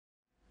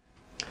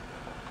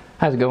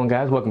How's it going,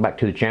 guys? Welcome back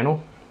to the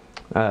channel.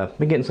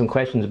 Been getting some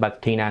questions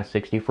about the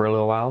T960 for a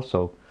little while,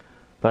 so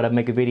thought I'd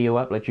make a video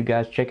up, let you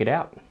guys check it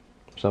out.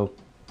 So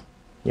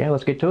yeah,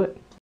 let's get to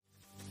it.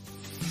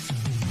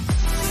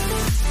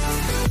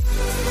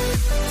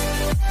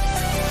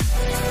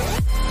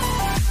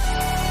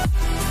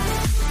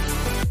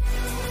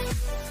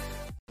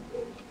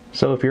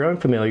 So if you're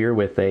unfamiliar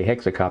with a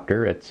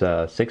hexacopter,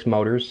 it's 6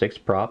 motors, 6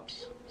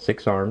 props,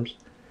 6 arms.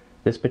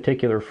 This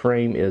particular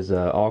frame is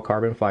all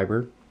carbon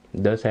fiber.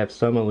 It does have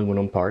some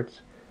aluminum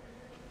parts.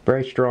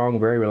 Very strong,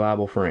 very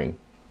reliable frame.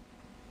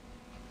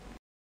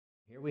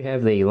 Here we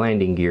have the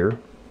landing gear.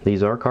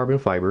 These are carbon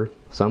fiber,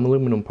 some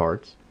aluminum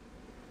parts.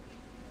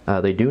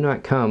 They do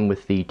not come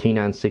with the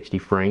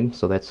T960 frame,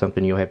 so that's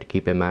something you'll have to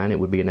keep in mind. It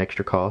would be an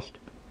extra cost.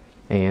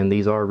 And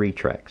these are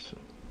retracts.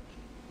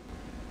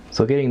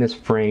 So getting this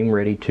frame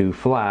ready to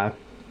fly,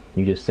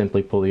 you just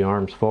simply pull the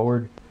arms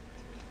forward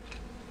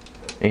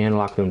and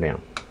lock them down.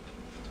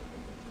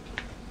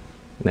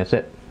 And that's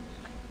it.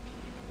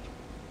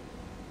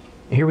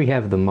 Here we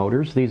have the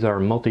motors. These are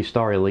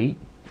Multistar Elite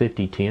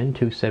 5010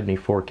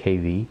 274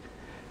 kV.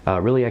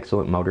 Really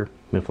excellent motor.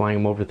 Been flying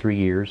them over 3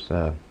 years.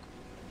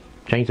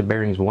 Changed the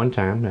bearings one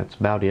time, that's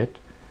about it.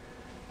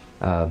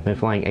 Been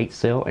flying 8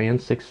 cell and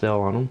 6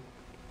 cell on them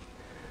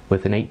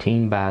with an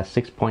 18 by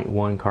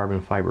 6.1 carbon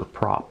fiber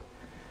prop.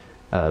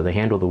 They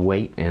handle the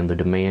weight and the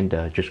demand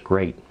just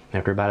great.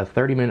 After about a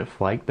 30-minute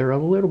flight, they're a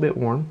little bit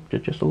warm,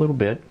 just a little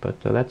bit, but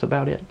that's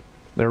about it.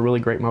 They're a really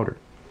great motor.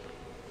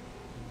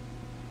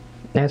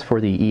 As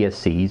for the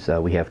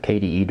ESCs, we have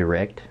KDE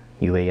Direct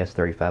UAS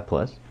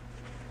 35+.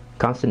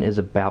 Constant is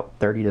about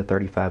 30 to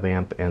 35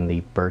 amp, and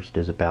the burst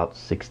is about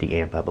 60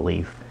 amp, I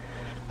believe.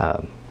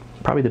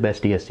 Probably the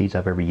best ESCs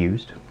I've ever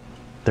used.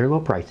 They're a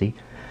little pricey,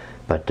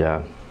 but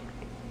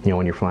you know,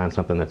 when you're flying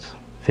something that's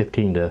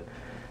 15 to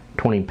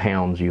 20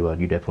 pounds, you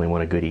definitely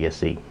want a good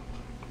ESC.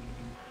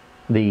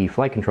 The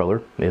flight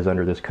controller is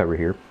under this cover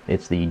here.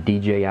 It's the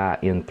DJI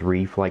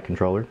N3 flight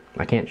controller.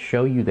 I can't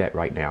show you that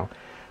right now,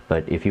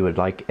 but if you would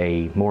like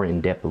a more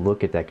in-depth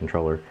look at that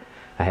controller,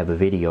 I have a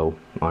video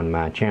on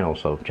my channel,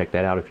 so check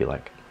that out if you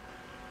like.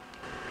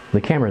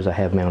 The cameras I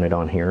have mounted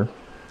on here.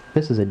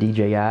 This is a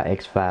DJI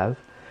X5.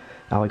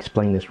 I'll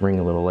explain this ring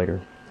a little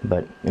later,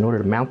 but in order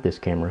to mount this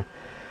camera,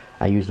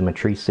 I use the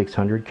Matrice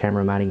 600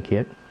 camera mounting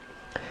kit.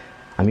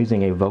 I'm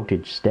using a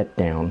voltage step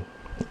down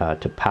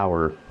to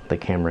power the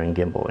camera and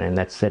gimbal, and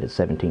that's set at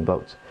 17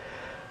 volts.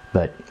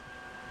 But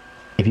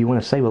if you want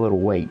to save a little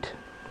weight,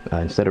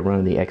 instead of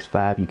running the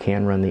X5, you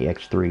can run the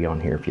X3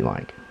 on here if you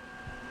like.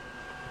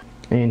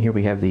 And here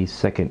we have the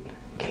second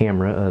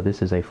camera.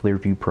 This is a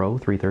FLIR Pro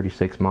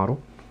 336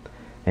 model.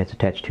 It's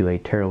attached to a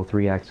Taro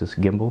 3-axis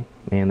gimbal,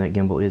 and that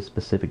gimbal is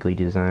specifically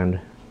designed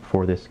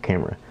for this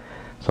camera.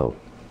 So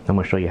I'm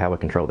going to show you how I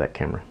control that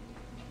camera.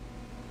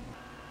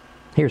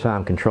 Here's how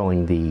I'm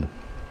controlling the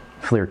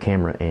FLIR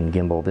camera and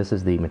gimbal. This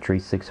is the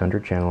Matrice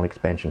 600 channel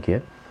expansion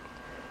kit.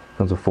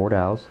 Comes with 4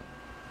 dials,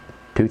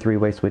 2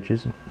 3-way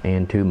switches,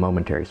 and 2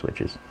 momentary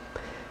switches.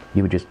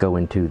 You would just go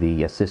into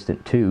the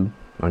Assistant 2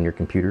 on your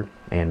computer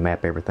and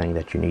map everything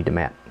that you need to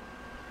map.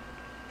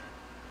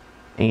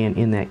 And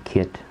in that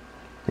kit,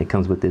 it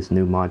comes with this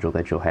new module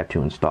that you'll have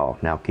to install.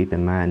 Now keep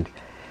in mind,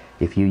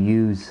 if you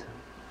use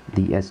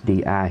the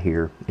SDI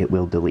here, it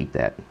will delete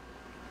that.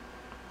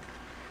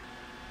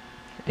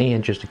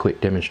 And just a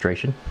quick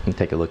demonstration. You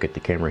take a look at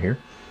the camera here.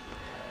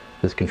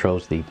 This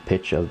controls the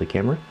pitch of the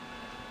camera.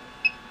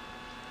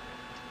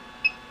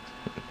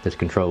 This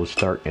controls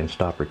start and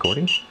stop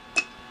recording.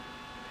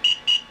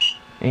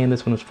 And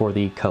this one is for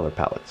the color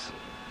palettes.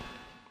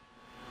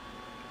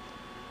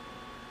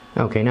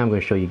 Okay, now I'm going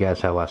to show you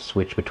guys how I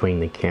switch between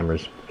the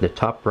cameras. The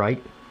top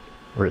right,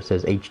 where it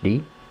says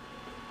HD,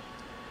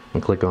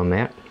 and click on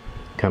that.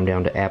 Come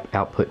down to app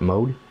output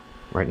mode.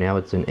 Right now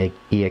it's in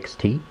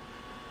EXT.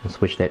 I'll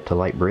switch that to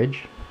lightbridge.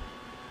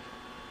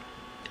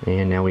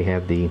 And now we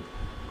have the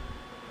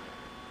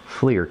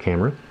FLIR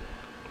camera.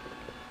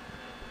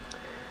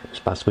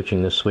 Just by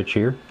switching this switch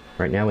here.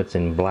 Right now it's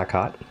in black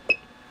hot.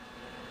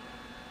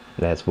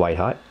 That's white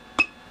hot.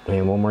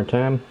 And one more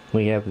time,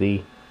 we have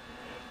the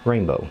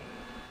rainbow.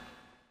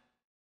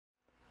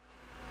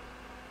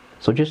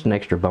 So just an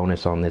extra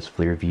bonus on this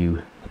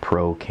FLIR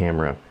Pro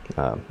camera.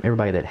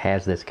 Everybody that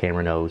has this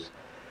camera knows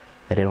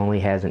that it only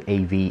has an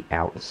AV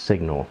out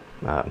signal.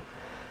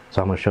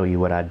 So I'm going to show you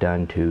what I've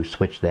done to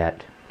switch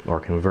that or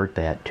convert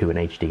that to an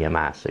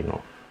HDMI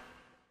signal.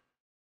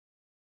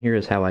 Here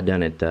is how I've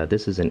done it.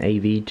 This is an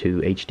AV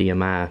to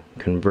HDMI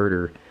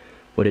converter.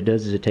 What it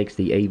does is it takes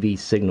the AV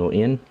signal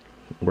in,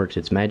 works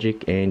its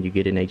magic, and you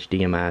get an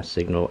HDMI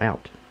signal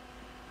out.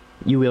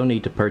 You will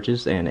need to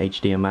purchase an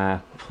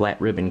HDMI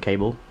flat ribbon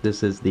cable.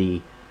 This is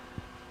the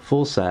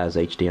full-size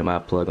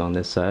HDMI plug on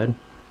this side.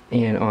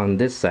 And on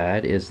this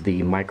side is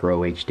the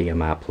micro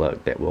HDMI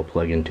plug that will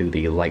plug into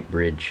the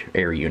lightbridge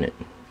air unit.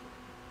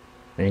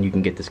 And you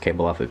can get this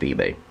cable off of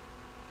eBay.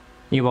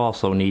 You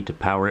also need to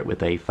power it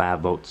with a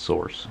 5-volt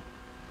source.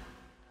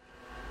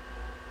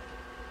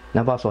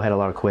 Now, I've also had a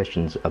lot of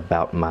questions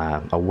about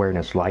my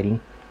awareness lighting.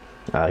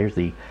 Here's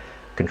the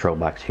control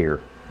box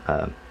here.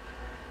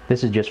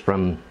 This is just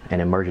from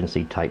an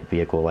emergency type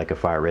vehicle like a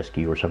fire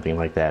rescue or something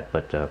like that,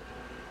 but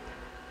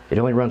it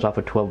only runs off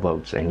of 12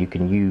 volts, and you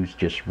can use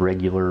just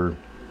regular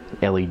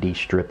LED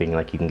stripping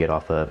like you can get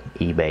off of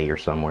eBay or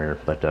somewhere,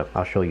 but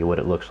I'll show you what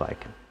it looks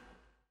like.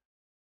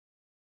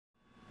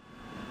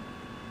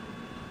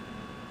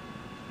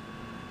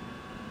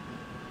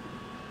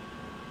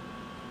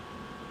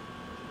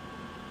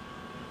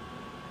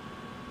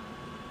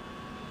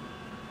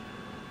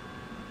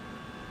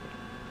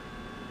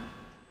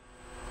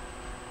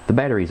 The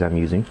batteries I'm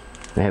using,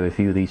 I have a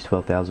few of these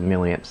 12,000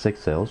 milliamp 6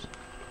 cells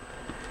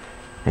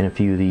and a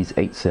few of these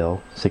 8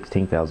 cell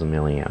 16,000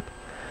 milliamp.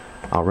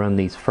 I'll run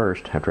these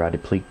first. After I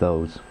deplete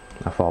those,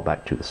 I fall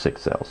back to the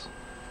 6 cells.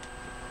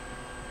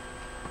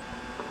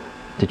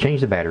 To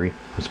change the battery,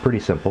 it's pretty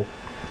simple.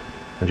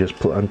 I just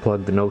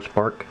unplug the no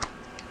spark,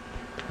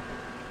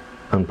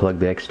 unplug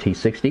the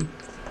XT60,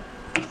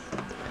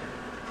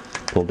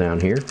 pull down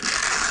here,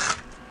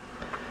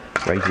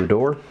 raise the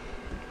door,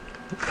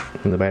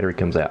 and the battery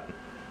comes out.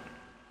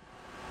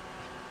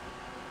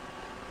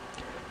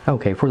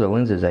 Okay, for the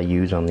lenses I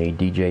use on the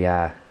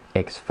DJI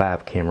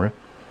X5 camera,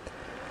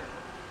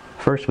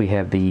 first we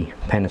have the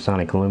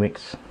Panasonic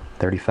Lumix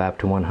 35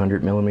 to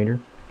 100 millimeter.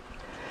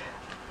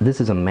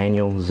 This is a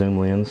manual zoom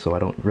lens, so I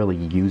don't really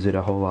use it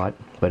a whole lot,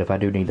 but if I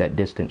do need that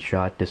distant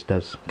shot, this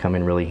does come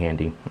in really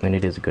handy, and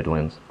it is a good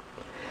lens.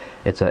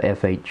 It's a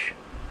HFS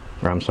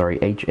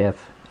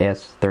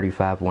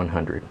 35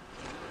 100.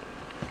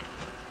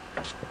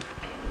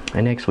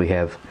 And next we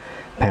have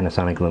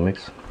Panasonic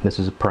Lumix. This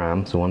is a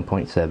prime, so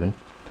 1.7.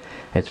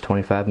 It's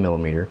 25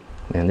 millimeter,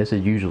 and this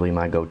is usually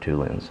my go-to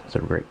lens. It's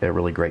a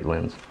really great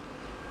lens.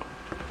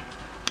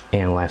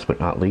 And last but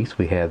not least,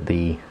 we have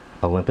the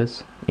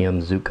Olympus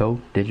M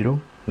Zuko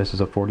Digital. This is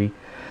a 14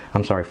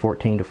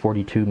 to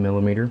 42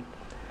 millimeter.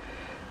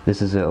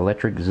 This is an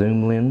electric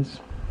zoom lens.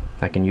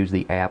 I can use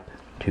the app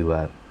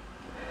to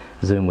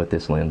zoom with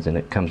this lens, and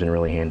it comes in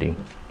really handy.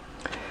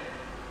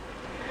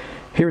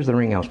 Here's the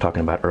ring I was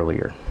talking about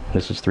earlier.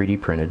 This is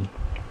 3D printed.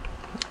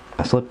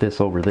 I slipped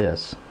this over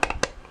this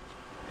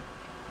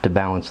to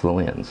balance the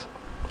lens.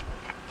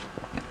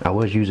 I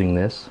was using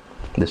this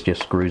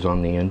just screws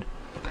on the end,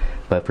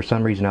 but for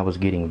some reason I was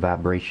getting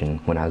vibration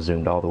when I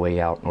zoomed all the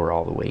way out or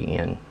all the way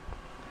in,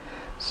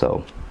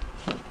 so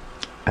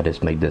I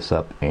just made this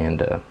up,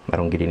 and I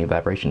don't get any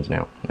vibrations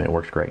now, and it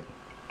works great.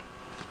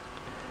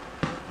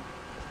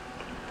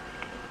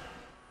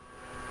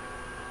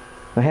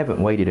 I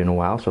haven't waited in a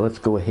while, so let's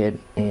go ahead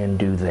and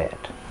do that.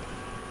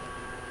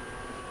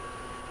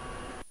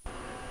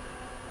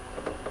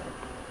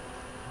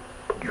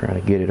 Try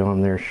to get it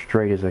on there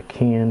straight as I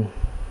can,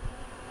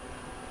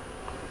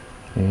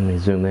 and we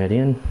zoom that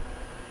in.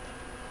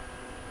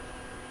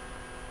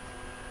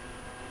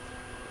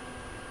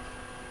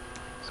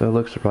 So it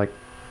looks like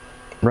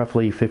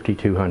roughly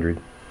 5200.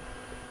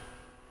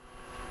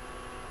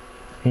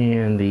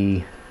 And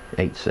the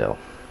 8 cell.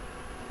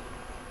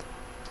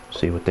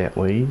 See what that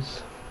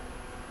weighs.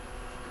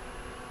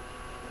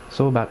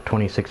 So about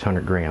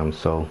 2,600 grams.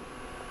 So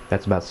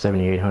that's about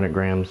 7,800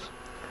 grams.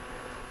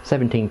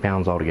 17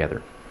 pounds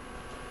altogether.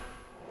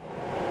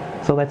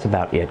 So that's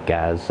about it,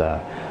 guys.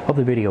 Hope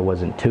the video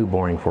wasn't too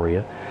boring for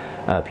you.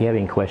 If you have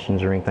any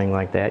questions or anything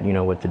like that, you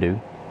know what to do.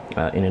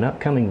 In an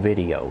upcoming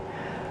video,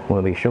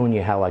 we'll be showing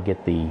you how I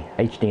get the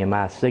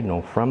HDMI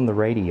signal from the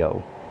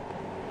radio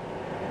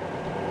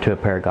to a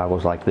pair of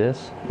goggles like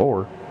this,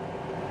 or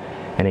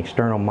an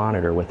external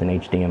monitor with an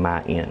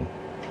HDMI in.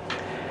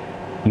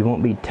 You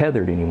won't be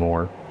tethered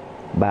anymore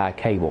by a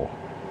cable.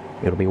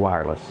 It'll be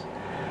wireless.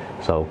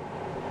 So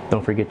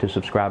don't forget to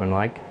subscribe and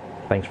like.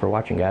 Thanks for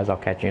watching, guys. I'll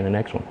catch you in the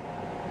next one.